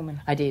prayerful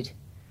woman? I did.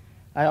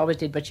 I always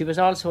did, but she was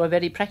also a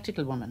very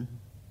practical woman.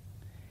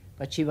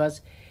 But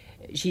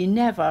she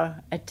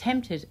never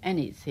attempted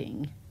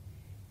anything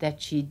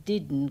that she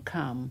didn't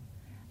come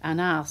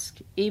and ask,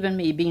 even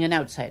me being an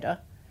outsider,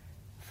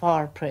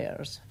 for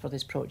prayers for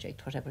this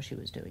project, whatever she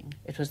was doing.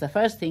 It was the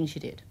first thing she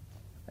did.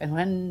 And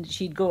when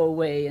she'd go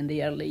away in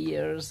the early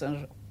years,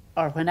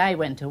 or when I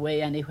went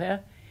away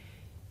anywhere,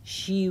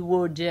 she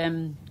would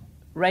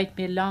write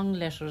me long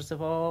letters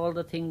of all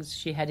the things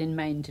she had in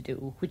mind to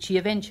do, which she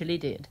eventually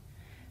did.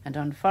 And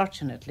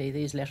unfortunately,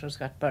 these letters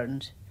got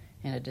burned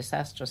in a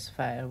disastrous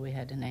fire we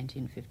had in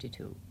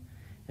 1952.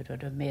 It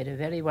would have made a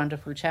very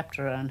wonderful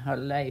chapter on her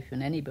life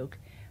in any book,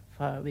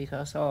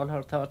 because all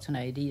her thoughts and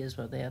ideas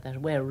were there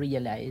that were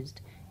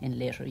realised in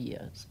later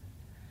years.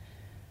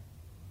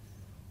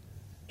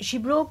 She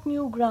broke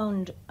new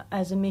ground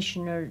as a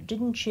missioner,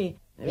 didn't she?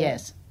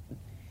 Yes.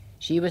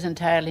 She was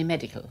entirely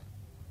medical.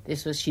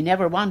 She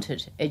never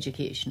wanted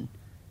education,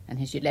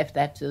 and she left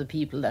that to the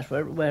people that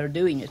were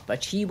doing it,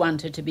 but she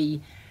wanted to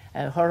be,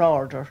 her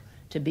order,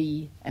 to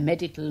be a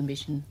medical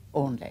mission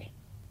only.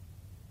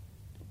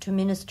 To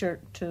minister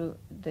to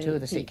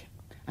the sick,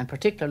 and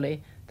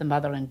particularly the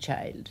mother and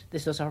child.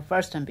 This was her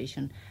first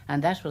ambition,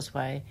 and that was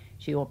why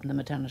she opened the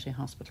maternity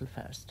hospital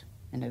first,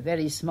 in a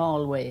very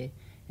small way,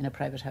 in a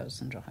private house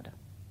in Drogheda.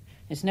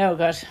 It's now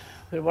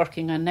we're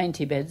working on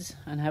 90 beds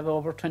and have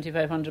over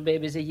 2,500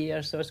 babies a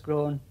year, so it's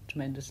grown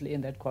tremendously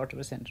in that quarter of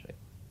a century.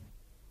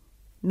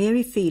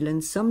 Mary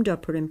Phelan summed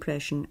up her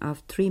impression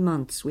of 3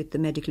 months with the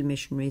medical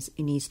missionaries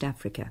in East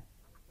Africa.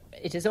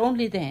 It is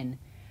only then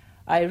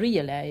I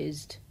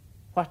realised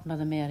what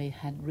Mother Mary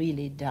had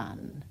really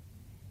done.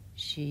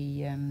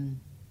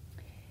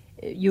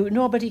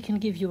 Nobody can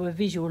give you a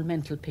visual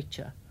mental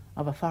picture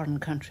of a foreign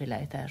country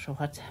like that or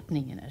what's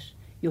happening in it.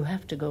 You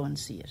have to go and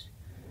see it.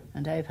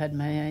 And I've had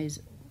my eyes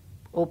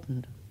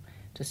opened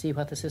to see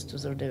what the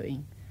sisters are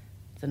doing,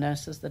 the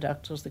nurses, the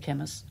doctors, the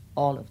chemists,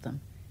 all of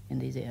them in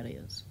these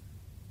areas,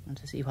 and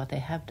to see what they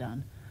have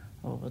done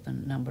over the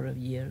number of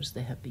years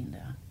they have been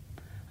there.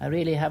 I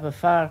really have a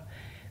far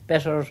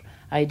better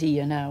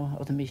idea now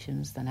of the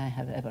missions than I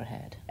have ever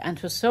had. And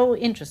it was so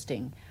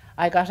interesting.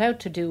 I got out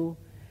to do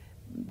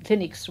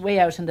clinics way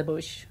out in the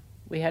bush.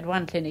 We had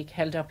one clinic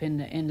held up in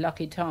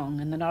Loughy Tong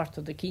in the north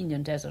of the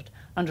Kenyan desert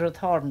under a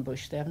thorn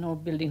bush. They have no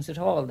buildings at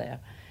all there.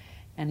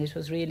 And it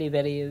was really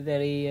very,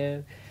 very,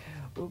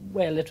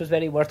 it was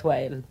very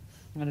worthwhile.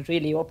 And it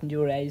really opened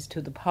your eyes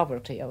to the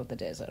poverty of the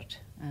desert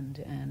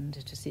and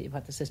to see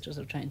what the sisters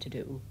are trying to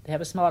do. They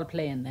have a small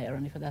plane there,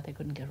 only for that they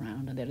couldn't get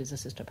around, and there is a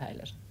sister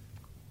pilot.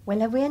 Well,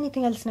 have we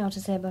anything else now to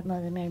say about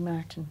Mother Mary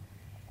Martin?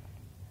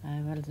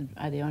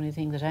 The only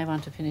thing that I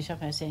want to finish up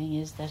by saying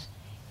is that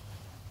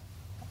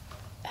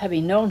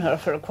having known her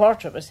for a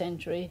quarter of a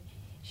century,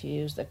 she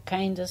is the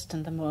kindest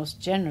and the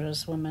most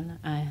generous woman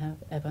I have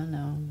ever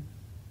known.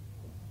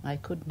 I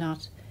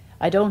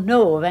don't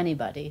know of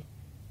anybody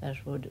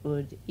that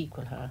would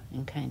equal her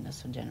in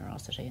kindness and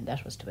generosity, and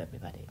that was to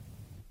everybody.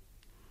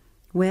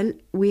 Well,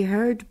 we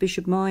heard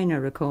Bishop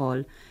Moyner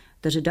recall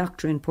that a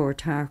doctor in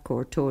Port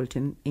Harcourt told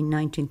him in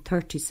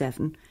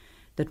 1937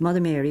 that Mother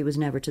Mary was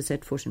never to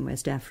set foot in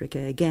West Africa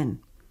again.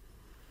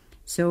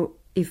 So,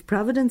 if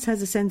Providence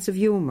has a sense of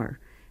humour,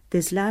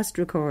 this last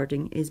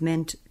recording is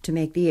meant to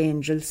make the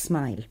angels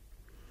smile.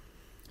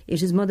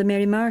 It is Mother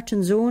Mary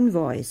Martin's own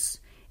voice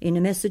in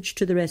a message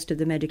to the rest of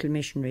the medical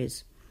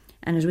missionaries,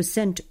 and it was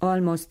sent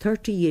almost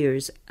 30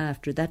 years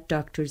after that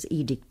doctor's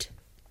edict.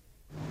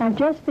 I've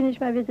just finished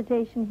my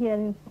visitation here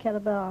in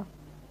Calabar,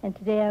 and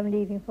today I'm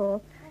leaving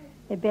for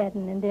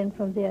Ibadan and then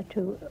from there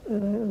to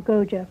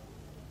Goja.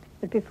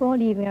 But before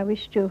leaving, I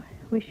wish you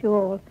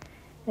all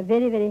a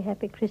very, very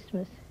happy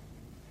Christmas.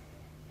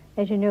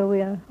 As you know,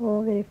 we are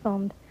all very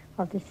fond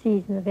of the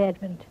season of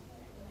Advent,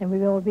 and we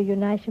will all be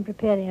united in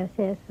preparing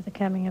ourselves for the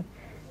coming of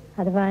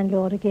our Divine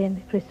Lord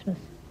again at Christmas.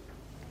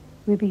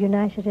 We'll be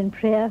united in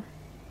prayer,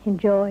 in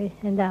joy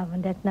and love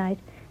on that night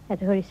at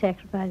the Holy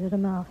Sacrifice of the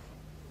Mass.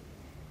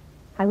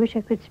 I wish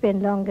I could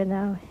spend longer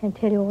now and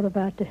tell you all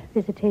about the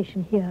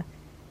visitation here.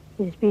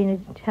 It has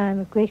been a time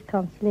of great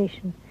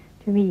consolation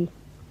to me,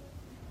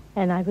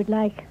 and I would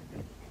like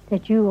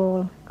that you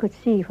all could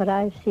see what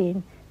I've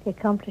seen, the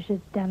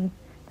accomplishments done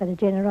by the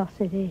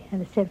generosity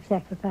and the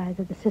self-sacrifice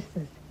of the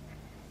sisters.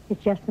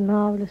 It's just a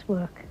marvellous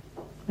work.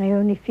 My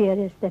only fear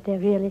is that they're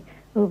really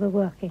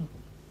overworking.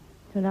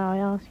 So now I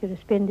ask you to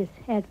spend this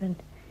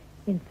Advent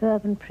in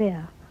fervent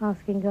prayer,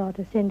 asking God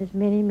to send us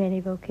many,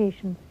 many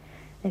vocations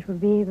that will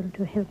be able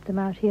to help them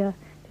out here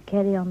to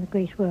carry on the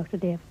great work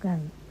that they have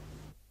done.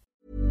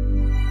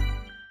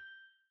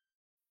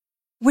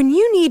 When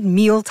you need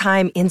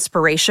mealtime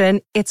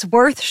inspiration, it's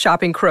worth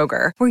shopping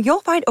Kroger, where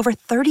you'll find over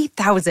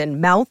 30,000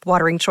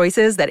 mouth-watering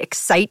choices that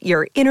excite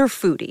your inner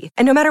foodie.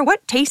 And no matter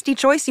what tasty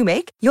choice you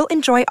make, you'll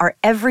enjoy our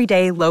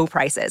everyday low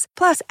prices,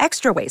 plus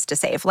extra ways to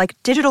save, like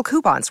digital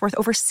coupons worth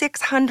over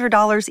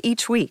 $600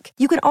 each week.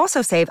 You can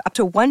also save up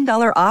to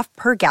 $1 off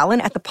per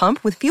gallon at the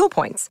pump with fuel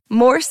points.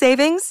 More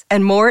savings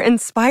and more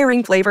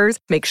inspiring flavors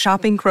make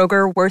shopping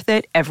Kroger worth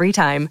it every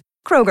time.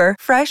 Kroger,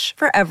 fresh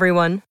for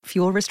everyone.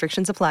 Fuel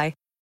restrictions apply.